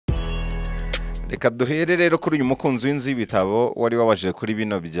reka duhere rero kuri uyu mukunzi w'inzu y'ibitabo wari wabajije kuri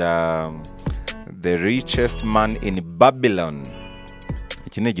bino bya The Richest Man in Babylon.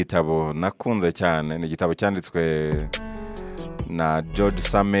 Iki ni igitabo nakunze cyane, ni igitabo cyanditswe na George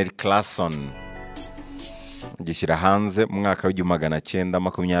Samuel Clason, gishyira hanze mu mwaka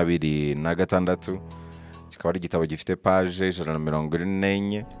w'1926. Kikaba ari igitabo gifite page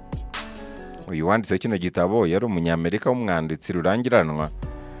 144. Uyu wanditse kino gitabo yari umunyamerika w'umwanditsi rurangiranwa,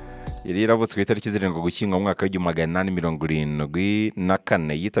 yari yaravutswe itariki 7 Ugushyingo mu mwaka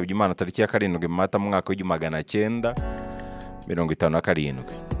w'1974, yitabye Imana tariki ya 7 Mata mu mwaka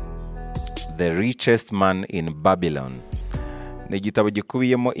w'1957. The Richest Man in Babylon ni igitabo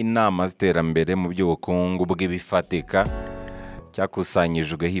gikubiyemo inama z'iterambere mu by'ubukungu bw'ibifatika,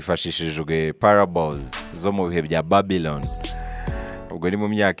 cyakusanyijwe hifashishijwe parables zo mu bihe bya Babylon, ubwo ni mu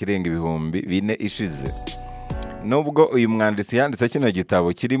myaka irenga 4,000 ishize. Nubwo uyu mwanditsi yanditse kino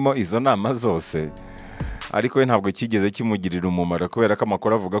gitabo kirimo izo nama zose, ariko we ntabwo kigeze kimugirira umumaro, kubera ko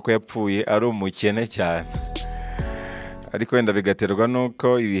amakuru avuga ko yapfuye ari umukene cyane. Ariko wenda bigaterwa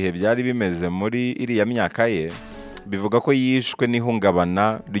nuko ibihe byari bimeze muri iriya myaka ye, bivuga ko yishwe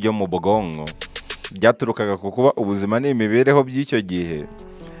n'ihungabana ryo mu bwonko byaturukaga ku kuba ubuzima n'imibereho by'icyo gihe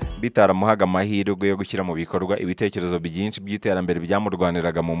bitaramuhaga amahirwe yo gushyira mu bikorwa ibitekerezo byinshi by'iterambere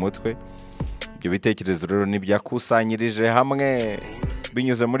byamurwaniraga mu mutwe. Ibyo bitekerezo rero nibyakusanyirije hamwe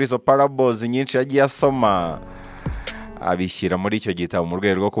binyuze muri izo parables nyinshi yagiye asoma, abishyira muri icyo gitabo mu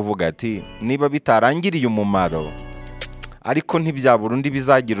rwego rwo kuvuga ati niba bitarangiriye umumaro, ariko ntibyabura undi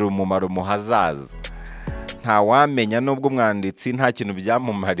bizagirira umumaro mu hazaza. Nta wamenya, nubwo umwanditsi nta kintu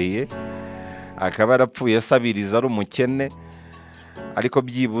byamumariye, akaba yarapfuye asabiriza ari umukene, ariko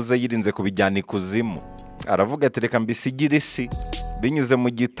byibuze yirinze kubijyana ikuzimu. Aravuga ati reka mbisigire isi binyuze mu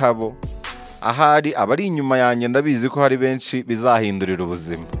gitabo, ahari abari inyuma yanjye ndabizi ko hari benshi bizahindurira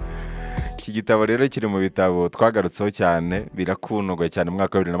ubuzima. Iki gitabo rero kiri mu bitabo twagarutseho cyane, birakundwa cyane mu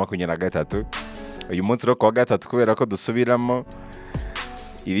mwaka wa 2023. Uyu munsi rero kuwa gatatu, kubera ko dusubiramo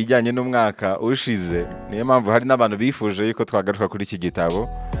ibijyanye n'umwaka ushize, niyo mpamvu hari n'abantu bifuje yuko twagaruka kuri iki gitabo.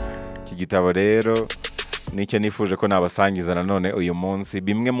 Iki gitabo rero nicyo nifuje ko nabasangiza nanone uyu munsi,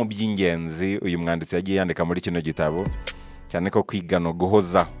 bimwe mu by'ingenzi uyu mwanditsi yagiye yandika muri kino gitabo, cyane ko kwiga no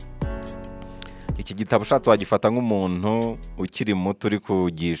guhozaho. Iki gitabo ushatse wagifata nk'umuntu ukiri muto uri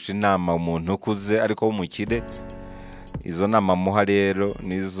kugisha inama umuntu ukuze ariko w'umukire. Izo nama muha rero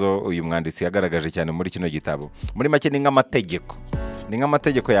nizo uyu mwanditsi yagaragaje cyane muri kino gitabo. Muri make ni nk'amategeko, ni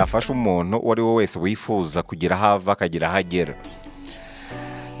nk'amategeko yafasha umuntu uwo ari we wese wifuza kugira hava akagira hagera.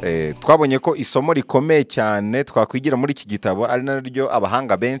 Twabonye ko isomo rikomeye cyane twakwigira muri iki gitabo, ari naryo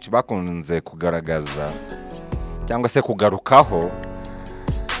abahanga benshi bakunze kugaragaza cyangwa se kugarukaho,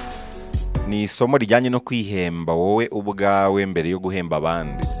 ni isomo rijyanye no kwihemba wowe ubwawe mbere yo guhemba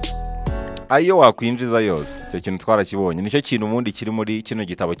abandi. Ayo wakwinjiza yose, icyo kintu twarakibonye, nicyo kintu ubundi kiri muri kino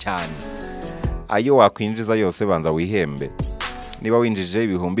gitabo cyane. Ayo wakwinjiza yose banza wihembe. Niba winjije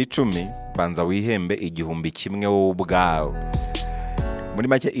 10,000, banza wihembe 1,000 wowe ubwawe. Muri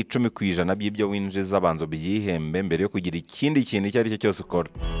make 10% by'ibyo winjiza banza byihembe mbere yo kugira ikindi kintu icyo ari cyo cyose ukora.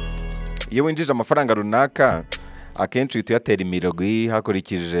 Iyo winjije amafaranga runaka, akenshi uhita uyatera imirogwi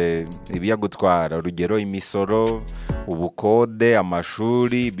hakurikije ibiyagutwara, urugero imisoro, ubukode,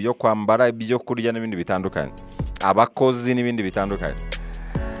 amashuri, ibyo kwambara, ibyo kurya n'ibindi bitandukanye, abakozi n'ibindi bitandukanye.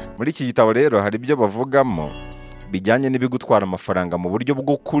 Muri iki gitabo rero hari ibyo bavugamo bijyanye n'ibigutwara amafaranga mu buryo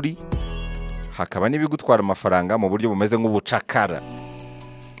bw'ukuri, hakaba n'ibigutwara amafaranga mu buryo bumeze nk'ubucakara.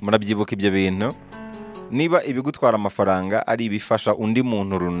 Murabyibuka ibyo bintu? Niba ibigutwara amafaranga ari ibifasha undi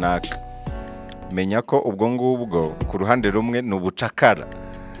muntu runaka, menya ko ubwo ngubwo ku ruhande rumwe ni ubucakara.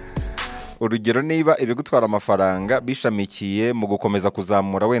 Urugero, niba ibigutwara amafaranga bishamikiye mu gukomeza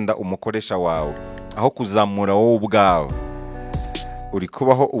kuzamura wenda umukoresha wawe aho kuzamura wowe ubwawe, uri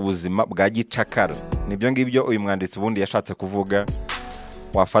kubaho ubuzima bwa gicakara. Nibyo ngibyo uyu mwanditsi ubundi yashatse kuvuga,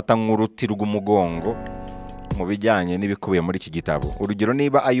 wafata nk'uruti rw'umugongo mu bijyanye n'ibikubiye muri iki gitabo. Urugero,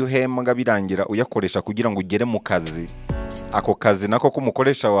 niba ayo uhembwa birangira uyakoresha kugira ngo ugere mu kazi, ako kazi nako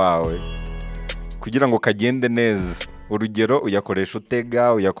k'umukoresha wawe kugira ngo kagende neza, urugero uyakoresha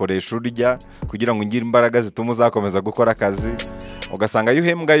utega, uyakoresha urya kugira ngo ungire imbaraga zituma uzakomeza gukora akazi, ugasanga ayo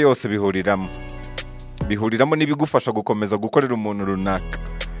uhembwa yose bihuriramo n'ibigufasha gukomeza gukorera umuntu runaka.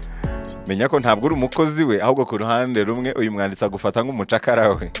 Menya ko ntabwo uri umukozi we, ahubwo ku ruhande rumwe uyu mwanditsi agufata nk'umucakara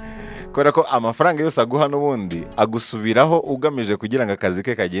we, kubera ko amafaranga yose aguha n'ubundi agusubiraho ugamije kugira ngo akazi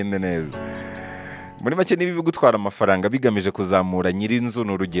ke kagende neza. Muri make niba bigutwara amafaranga bigamije kuzamura nyir'inzu,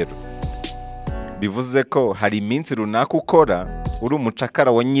 n'urugero, bivuze ko hari iminsi runaka ukora uri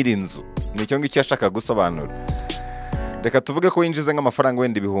umucakara wa nyir'inzu. Nicyo ngicyo yashaka gusobanura. reka tuvuge ko winjiza nk'amafaranga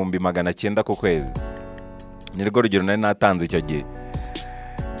wenda ibihumbi 900 ku kwezi, nirwo rugero nari natanze icyo gihe,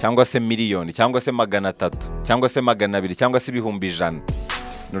 cyangwa se miliyoni, cyangwa se 300, cyangwa se 200, cyangwa se ibihumbi 100.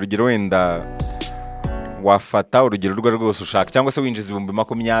 Ni urugero wenda wafata urugero rwo rwose ushaka, cyangwa se winjiza ibihumbi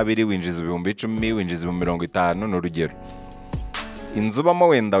 20, winjiza ibihumbi 10, winjiza ibihumbi 50. Ni urugero inzu ubamo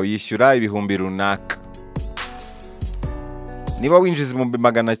wenda uyishyura ibihumbi runaka. Niba winjiza ibihumbi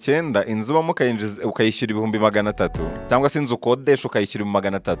 900, inzu ubamo ukayishyura ibihumbi 300, cyangwa se inzu ukodesha ukayishyura ibihumbi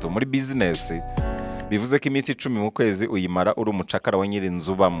 300, muri business bivuze ko iminsi 10 mu kwezi uyimara uri umucakara wa nyiri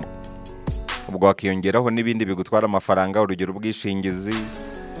inzu ubamo. Ubwo wakiyongeraho n'ibindi bigutwara amafaranga, urugero ubwishingizi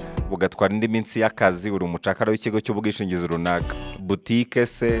bugatwara indi minsi y'akazi, uri umucakara w'ikigo cy'ubwishingizi runaka. Butike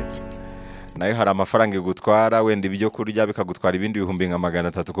se nayo hari amafaranga igutwara, wenda ibyo kurya bikagutwara ibindi bihumbi nka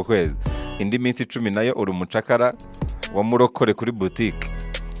 300 ku kwezi. Indi minsi 10 nayo uri umucakara wa murokore kuri butike.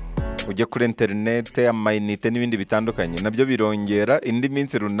 Ujya kuri internet, amayinite n'ibindi bitandukanye, nabyo birongera indi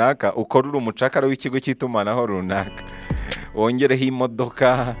minsi runaka ukora uri umucakara w'ikigo cy'itumanaho runaka. Wongereho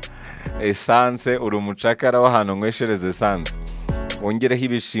imodoka, essence, uri umucakara w'ahantu nkweshereza essence. Wongereho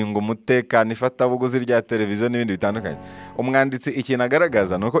ibishinga, umutekano, ifatabuguzi rya televiziyo n'ibindi bitandukanye. Umwanditsi ikintu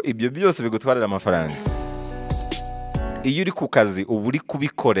agaragaza nuko ibyo byose bigutwarira amafaranga. Iyo uri ku kazi uba uri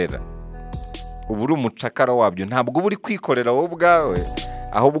kubikorera, uba uri umucakara wabyo, ntabwo uba uri kwikorera wowe ubwawe,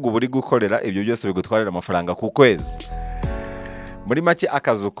 ahubwo uba uri gukorera ibyo byose bigutwarira amafaranga ku kwezi. Muri make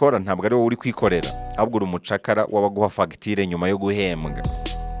akazi ukora ntabwo ari wowe uri kwikorera, ahubwo uri umucakara w'abaguha fagitire nyuma yo guhembwa.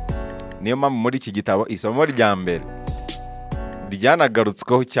 Niyo mpamvu muri iki gitabo isomo rya mbere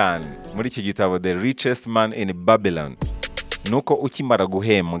ryanagarutsweho cyane muri iki gitabo The Richest Man in Babylon, nuko ukimara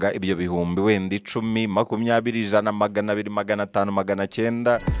guhembwa ibyo bihumbi wenda 10, 20, 100, 200, 500,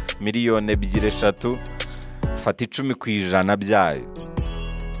 900, miliyoni 2, 3, fata 10% byayo.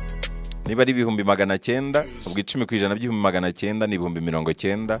 Niba ari ibihumbi 900, ubwo 10% by'ibihumbi 900 ni ibihumbi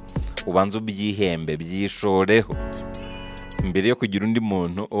 90. Ubanza ubyihembe, byishoreho mbere yo kugira undi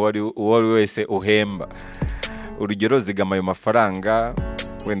muntu uwo ari wese uhemba. Urugero zigama ayo mafaranga,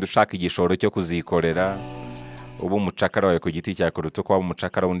 wenda ushaka igishoro cyo kuzikorera, ubu umucakara wawe ku giti cyawe kuruta ko waba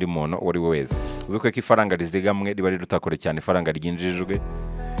umucakara w'undi muntu uwo ari we wese. Ubikwe ko ifaranga rizigamwe riba rirutakore cyane ifaranga ryinjijwe,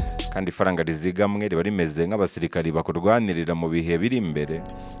 kandi ifaranga rizigamwe riba rimeze nk'abasirikari bakurwanirira mu bihe biri imbere.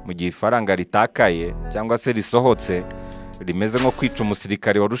 Mu gihe ifaranga ritakaye cyangwa se risohotse, rimeze nko kwica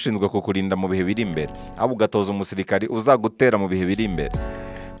umusirikari warushinzwe kukurinda mu bihe biri imbere, ahubwo ugatoza umusirikari uzagutera mu bihe biri imbere.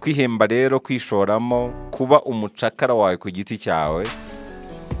 Kwihemba rero, kwishoramo, kuba umucakara wawe ku giti cyawe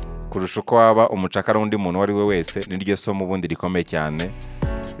kurusha uko waba umucakara w'undi muntu uwo ari we wese, niryo somo ubundi rikomeye cyane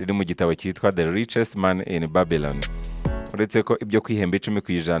riri mu gitabo cyitwa The Richest Man in Babylon. Uretse ko ibyo kwihemba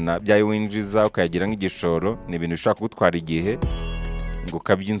 10% byayo winjiza ukayagira nk'igishoro, ni ibintu bishobora kugutwara igihe ngo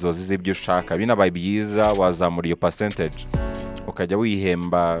ukabye inzozi z'ibyo ushaka. Binabaye byiza wazamura iyo percentage ukajya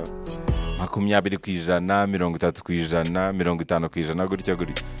wihemba 20%, 30%, 50%, gutyo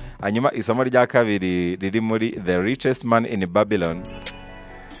gutyo. Hanyuma isomo rya kabiri riri muri The Richest Man in Babylon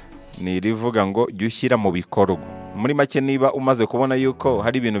ni rivuga ngo jya ushyira mu bikorwa. Muri make, niba umaze kubona yuko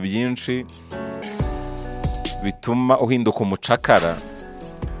hari ibintu byinshi bituma uhinduka umucakara,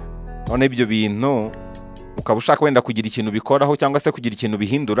 none ibyo bintu ukaba ushaka wenda kugira ikintu bikoraho cyangwa se kugira ikintu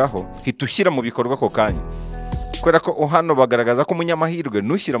bihinduraho, hita ushyira mu bikorwa ako kanya. Kubera ko hano bagaragaza ko umunyamahirwe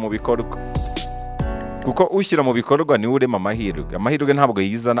nushyira mu bikorwa, kuko ushyira mu bikorwa niwe urema amahirwe. Amahirwe ntabwo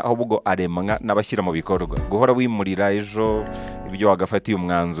yizana, ahubwo aremwa n'abashyira mu bikorwa. Guhora wimurira ejo ibyo wagafatiye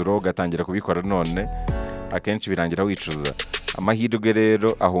umwanzuro ugatangira kubikora none, akenshi birangira wicuza. Amahirwe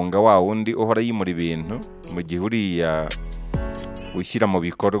rero ahunga wa wundi uhora yimura ibintu, mu gihe uriya ushyira mu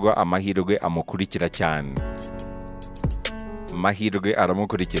bikorwa amahirwe amukurikira cyane. Amahirwe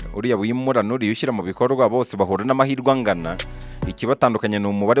aramukurikira. Uriya wimura n'uriya ushyira mu bikorwa bose bahura n'amahirwe angana. Ikibatandukanye ni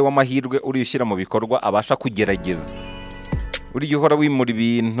umubare w'amahirwe uriya ushyira mu bikorwa abasha kugerageza. Uriya uhora wimura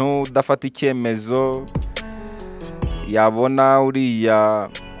ibintu udafata icyemezo, yabona uriya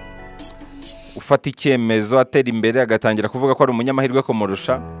ufata icyemezo atera imbere agatangira kuvuga ko ari umunyamahirwe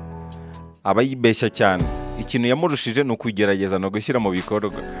kumurusha, aba yibeshya cyane. Ikintu yamurushije ni ukugerageza no gushyira mu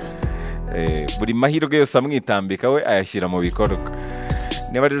bikorwa. Buri mahirwe yose amwitambika we ayashyira mu bikorwa.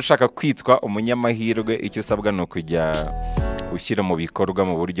 Niba rero ushaka kwitwa umunyamahirwe, icyo usabwa ni ukujya ushyira mu bikorwa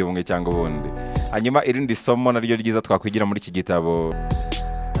mu buryo bumwe cyangwa ubundi. Hanyuma irindi somo naryo ryiza twakwigira muri iki gitabo,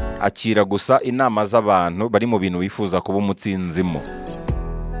 akira gusa inama z'abantu bari mu bintu wifuza kuba umutsinzimo.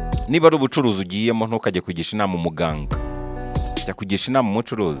 Niba ari ubucuruzi ugiyemo, ntukajye kugisha inama umuganga, jya kugisha inama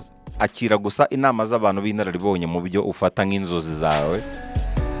umucuruzi. Akira gusa inama z'abantu b'inararibonye mu byo ufata nk'inzozi zawe.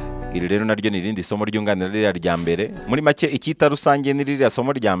 Iri rero naryo ni irindi somo ryunganira ririya rya mbere. Muri make, icyita rusange ni ririya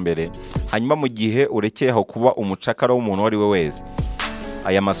somo rya mbere. hanyuma mu gihe urekeyeho kuba umucakara w'umuntu wari we wese,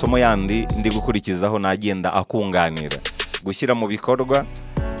 aya masomo yandi ndi gukurikizaho nagenda akunganira gushyira mu bikorwa,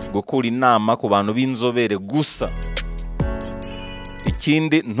 gukura inama ku bantu b'inzobere gusa.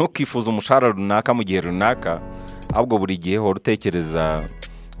 Ikindi, ntukifuza umushahara runaka mu gihe runaka, ahubwo buri gihe hora utekereza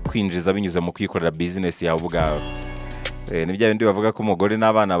kwinjiza binyuze mu kwikorera business yawe ubwawe. Ni bya bindi bavuga ko umugore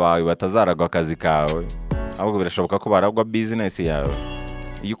n'abana bawe batazaragwa akazi kawe, ahubwo birashoboka ko baragwa business yawe.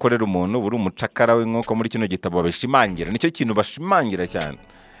 Iyo ukorera umuntu uba uri umucakara we, nk'uko muri kino gitabo babishimangira. Nicyo kintu bashimangira cyane.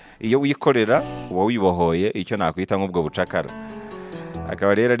 Iyo wikorera uba wibohoye icyo nakwita nk'ubwo bucakara.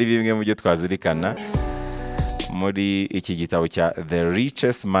 Akaba rero ari bimwe mu byo twazirikana muri iki gitabo cya The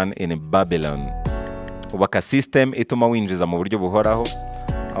Richest Man in Babylon. Ubaka system ituma winjiza mu buryo buhoraho,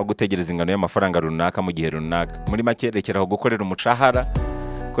 aho gutegereza ingano y'amafaranga runaka mu gihe runaka. Muri make, rekeraho gukorera umushahara,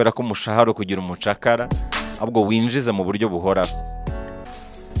 kubera ko umushahara kugira umucakara, ahubwo winjiza mu buryo buhoraho.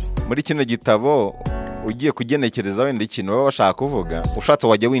 Muri kino gitabo ugiye kugenekereza wenda ikintu baba bashaka kuvuga, ushatse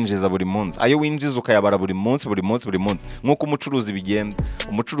wajya winjiza buri munsi. Ayo winjiza ukayabara buri munsi, nk'uko umucuruzi bigenda.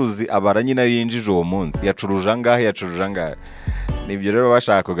 Umucuruzi abara nyine ayo yinjije uwo munsi, yacuruje angahe. Nibyo rero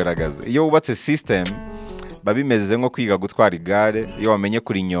bashaka kugaragaza. Iyo wubatse system, biba bimeze nko kwiga gutwara igare. Iyo wamenye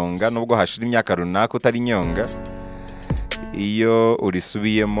kurinyonga, nubwo hashira imyaka runaka utarinyonga, iyo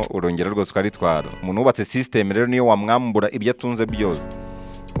urisubiyemo urongera rwose ukaritwara. Umuntu wubatse system rero, niyo wamwambura ibyo atunze byose,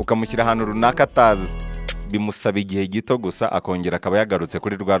 ukamushyira ahantu runaka atazi, bimusaba igihe gito gusa akongera akaba yagarutse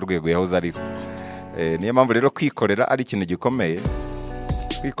kuri rwa rwego yahoze ariho. Niyo mpamvu rero kwikorera ari ikintu gikomeye.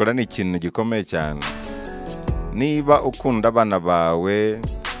 Kwikora ni ikintu gikomeye cyane. Niba ukunda abana bawe,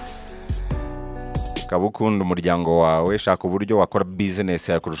 ukaba ukunda umuryango wawe, shaka uburyo wakora business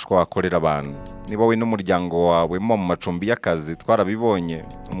yawe kurusha uko wakorera abantu. Niba we n'umuryango wawe mu macumbi y'akazi, twarabibonye,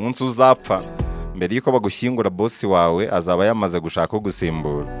 umunsi uzapfa, mbere yuko bagushyingura bosi wawe azaba yamaze gushaka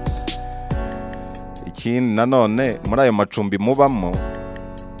ugusimbura. Ikindi nanone, muri ayo macumbi mubamo,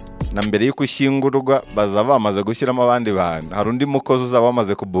 na mbere yuko ushyingurwa bazaba bamaze gushyiramo abandi bantu. Hari undi mukozi uzaba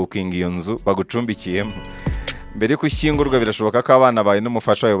wamaze kubukinga iyo nzu bagucumbikiyemo. Mbere yuko ushyingurwa birashoboka ko abana bawe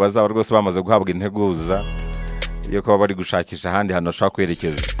n'umufasha wawe bazaba rwose bamaze guhabwa integuza yo kuba bari gushakisha ahandi hantu bashobora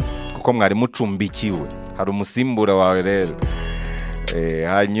kwerekeza, kuko mwari mucumbikiwe. Hari umusimbura wawe rero.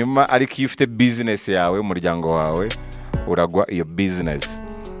 Hanyuma ariko iyo ufite business yawe, umuryango wawe uragwa iyo business.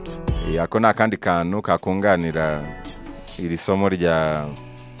 Ako ni akandi kantu kakunganira iri somo rya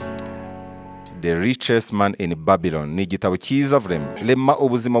The Richest Man in Babylon. Ni igitabo cyiza vraiment. Rema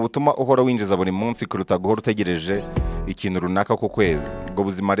ubuzima butuma uhora winjiza buri munsi kuruta guhora utegereje ikintu runaka ku kwezi. Ubwo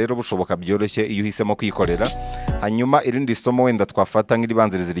buzima rero bushoboka byoroshye iyo uhisemo kwikorera. Hanyuma irindi somo wenda twafata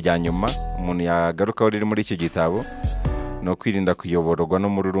nk'iribanziriza rya nyuma umuntu yagarukaho riri muri iki gitabo, no kwirinda kuyoborwa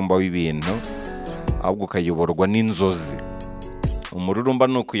n'umururumba w'ibintu, ahubwo ukayoborwa n'inzozi. Umururumba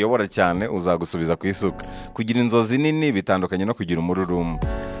ni ukuyobora cyane, uzagusubiza ku isuka. Kugira inzozi nini bitandukanye no kugira umururumba.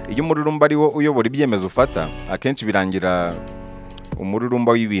 Iyo umururumba ari wo uyobora ibyemezo ufata, akenshi birangira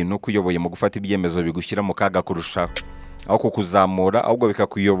umururumba w'ibintu kuyoboye mu gufata ibyemezo bigushyira mu kaga kurushaho, aho kukuzamura, ahubwo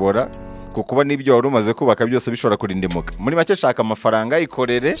bikakuyobora kukuba n'ibyo wari umaze kubaka byose bishobora kurindimuka. Muri make, shaka amafaranga,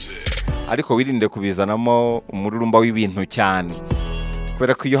 ikorere, ariko wirinde kubizanamo umururumba w'ibintu cyane,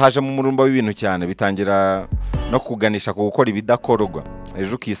 kubera ko iyo hajemo umururumba w'ibintu cyane bitangira no kuganisha ku gukora ibidakorwa,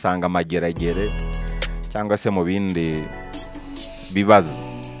 ejo ukisanga amageragere cyangwa se mu bindi bibazo.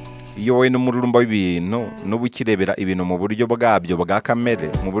 Iyo wowe n'umururumba w'ibintu n'ubu ukirebera ibintu mu buryo bwabyo bwa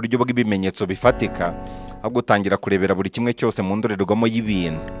kamere, mu buryo bw'ibimenyetso bifatika, ahubwo utangira kurebera buri kimwe cyose mu ndorerwamo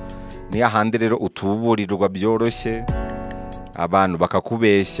y'ibintu. Niyo handi rero utuburirwa byoroshye, abantu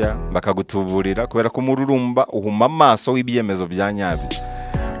bakakubeshya, bakagutuburira, kubera ko umururumba uhuma amaso w'ibyemezo bya nyabyo.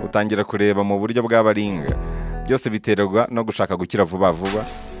 Utangira kureba mu buryo bw'abaringa. Byose biterwa no gushaka gukira vuba vuba,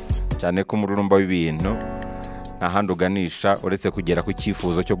 cyane ko umururumba w'ibintu nta handi uganisha uretse kugera ku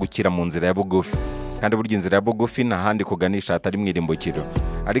cyifuzo cyo gukira mu nzira ya bugufi. Kandi burya inzira ya bugufi nta handi kuganisha hatari mu irimbukiro.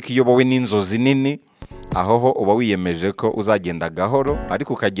 Ariko iyo wowe n'inzozi nini, aho ho uba wiyemeje ko uzagenda gahoro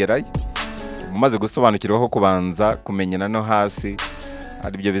ariko ukagerayo. Umaze gusobanukirwa ko kubanza kumenyana no hasi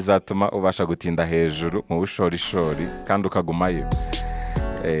ari byo bizatuma ubasha gutinda hejuru mu bushorishori kandi ukagumayo.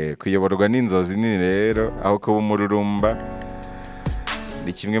 Kuyoborwa n'inzozi nini rero, aho kuba umururumba,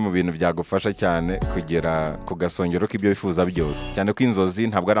 ni kimwe mu bintu byagufasha cyane kugera ku gasongero k'ibyo wifuza byose. Cyane ko inzozi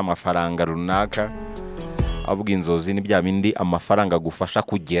ntabwo ari amafaranga runaka, ahubwo inzozi ni bya bindi amafaranga agufasha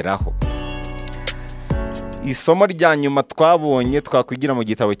kugeraho. Isomo rya nyuma twabonye twakwigira mu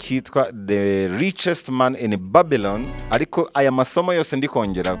gitabo cyitwa The Richest Man in Babylon, ariko aya masomo yose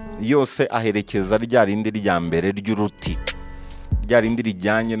ndikongera yose aherekeza rya rindi rya mbere ry'uruti, rya rindi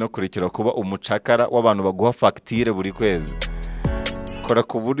rijyanye no kurekera kuba umucakara w'abantu baguha fagitire buri kwezi. kora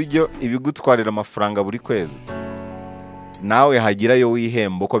ku buryo ibigutwarira amafaranga buri kwezi nawe hagirayo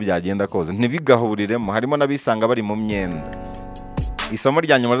wihemba uko byagenda kose, ntibigahuriremo. Harimo n'abisanga bari mu myenda. Isomo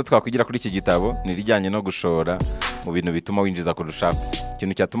rya nyuma rero twakwigira kuri iki gitabo ni rijyanye no gushora mu bintu bituma winjiza kurushaho.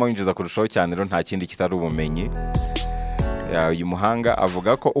 Ikintu cyatuma winjiza kurushaho cyane rero nta kindi kitari ubumenyi. Uyu muhanga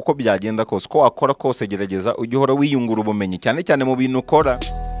avuga ko uko byagenda kose, uko wakora kose, gerageza ujye uhora wiyungura ubumenyi, cyane cyane mu bintu ukora.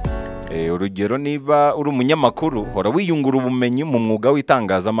 Urugero, niba uri umunyamakuru, hora wiyungura ubumenyi mu mwuga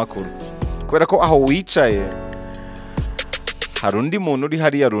w'itangazamakuru, kubera ko aho wicaye hari undi muntu uri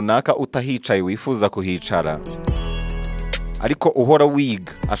hariya runaka utahicaye wifuza kuhicara, ariko uhora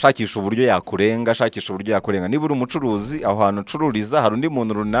wiga ashakisha uburyo yakurenga, ashakisha uburyo yakurenga. Niba uri umucuruzi, aho hantu ucururiza hari undi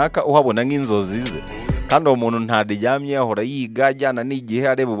muntu runaka uhabona nk'inzozi ze, kandi uwo muntu ntaryamye, ahora yiga ajyana n'igihe,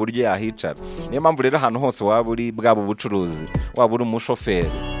 areba uburyo yahicara. Niyo mpamvu rero ahantu hose waba uri, bwaba ubucuruzi, waba uri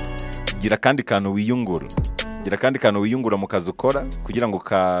umushoferi, gira kandi kantu wiyungura, gira kandi kantu wiyungura mu kazi ukora, kugira ngo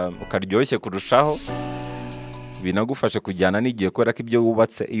ukaryoshye kurushaho, binagufashe kujyana n'igihe, kubera ko ibyo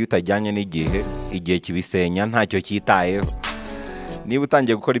wubatse iyo utajyanye n'igihe, igihe kibisenya, ntacyo cyitayeho. Niba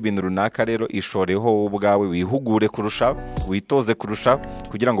utangiye gukora ibintu runaka rero, ishoreho wowe ubwawe, wihugure kurushaho, witoze kurushaho,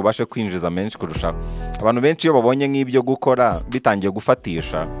 kugira ngo ubashe kwinjiza menshi kurushaho. Abantu benshi iyo babonye nk'ibyo gukora bitangiye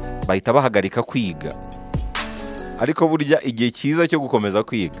gufatisha, bahita bahagarika kwiga. Ariko burya igihe cyiza cyo gukomeza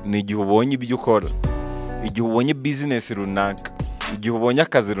kwiga ni igihe ubonye ibyo ukora, igihe ubonye business runaka, igihe ubonye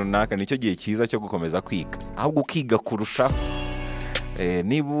akazi runaka, nicyo gihe cyiza cyo gukomeza kwiga, ahubwo ukiga kurushaho.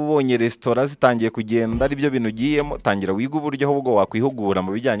 Niba ubonye resitora zitangiye kugenda ari byo bintu ugiyemo, tangira wiga uburyo ahubwo wakwihugura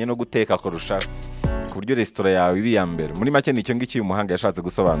mu bijyanye no guteka kurushaho, ku buryo resitora yawe iba iya mbere. Muri make nicyo ngicyo uyu muhanga yashatse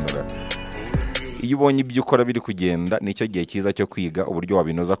gusobanura. Iyo ubonye ibyo ukora biri kugenda, nicyo gihe cyiza cyo kwiga uburyo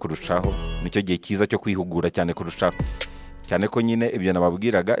wabinoza kurushaho, nicyo gihe cyiza cyo kwihugura cyane kurushaho. Cyane ko nyine ibyo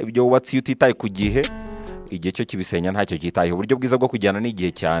nababwiraga, ibyo wubatse iyo utitaye ku gihe, igihe cyo kibisenya ntacyo cyitayeho. Uburyo bwiza bwo kujyana n'igihe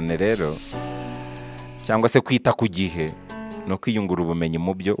cyane rero, cyangwa se kwita ku gihe, no kwiyungura ubumenyi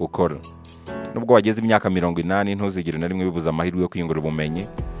mu byo ukora. Nubwo wageze imyaka 80, ntuzigire na rimwe bibuza amahirwe yo kwiyungura ubumenyi.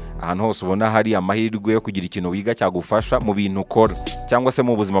 Ahantu hose ubona hari amahirwe yo kugira ikintu wiga cyagufasha mu bintu ukora, cyangwa se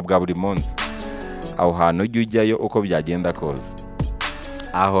mu buzima bwa buri munsi, aho hantu ujye ujyayo uko byagenda kose.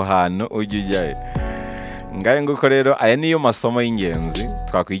 Aho hantu ujye ujyayo. Ngaye nguko rero, aya niyo masomo y'ingenzi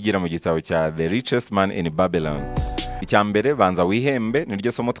twakwigira mu gitabo cya The Richest Man in Babylon. Icya mbere, banza wihembe,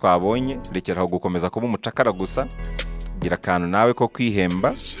 niryo somo twabonye. Rekeraho gukomeza kuba umucakara gusa, gira akantu nawe ko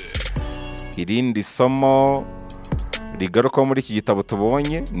kwihemba. Irindi somo rigaruka muri iki gitabo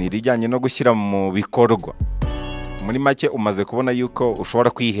tubonye ni irijyanye no gushyira mu bikorwa. Muri make umaze kubona yuko ushobora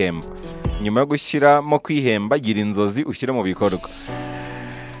kwihemba. Nyuma yo gushyiramo kwihemba, gira inzozi ushyire mu bikorwa.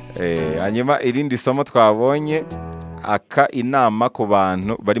 Hanyuma irindi somo twabonye, aka inama ku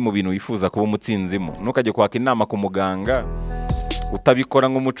bantu bari mu bintu wifuza kuba umutsinzimo. Ntukajye kwaka inama ku muganga utabikora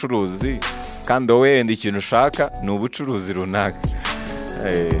nk'umucuruzi, kandi wowe wenda ikintu ushaka ni ubucuruzi runaka.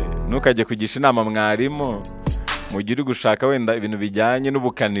 Ntukajye kugisha inama mwarimu mu gihe uri gushaka wenda ibintu bijyanye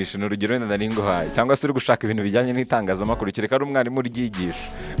n'ubukanishi, ni urugero wenda nari nguhaye, cyangwa se uri gushaka ibintu bijyanye n'itangazamakuru, kereka ari umwarimu uryigisha.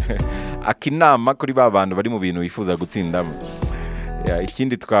 Aka inama kuri ba bantu bari mu bintu wifuza gutsindamo.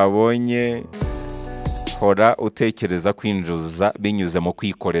 Ikindi twabonye, hora utekereza kwinjiza binyuze mu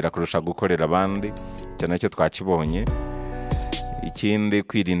kwikorera kurusha gukorera abandi, icyo nacyo twakibonye. Ikindi,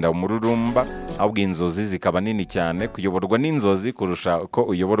 kwirinda umururumba, ahubwo inzozi zikaba nini cyane, kuyoborwa n'inzozi kurusha uko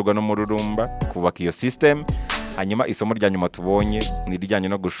uyoborwa n'umururumba, kubaka iyo system. Hanyuma isomo rya nyuma tubonye ni irijyanye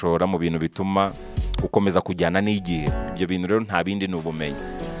no gushora mu bintu bituma ukomeza kujyana n'igihe. Ibyo bintu rero nta bindi ni ubumenyi.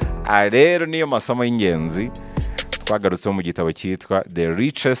 Rero niyo masomo y'ingenzi twagarutseho mu gitabo cyitwa The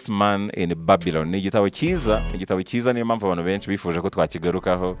Richest Man in Babylon. Ni igitabo cyiza, niyo mpamvu abantu benshi bifuje ko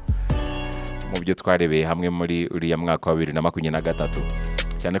twakigarukaho mu byo twarebeye hamwe muri uriya mwaka wa 2023.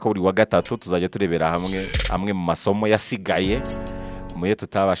 Cyane ko buri wa gatatu tuzajya turebera hamwe mu masomo yasigaye mu yo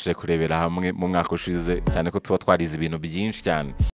tutabashije kurebera hamwe mu mwaka ushize, cyane ko tuba twarize ibintu byinshi cyane.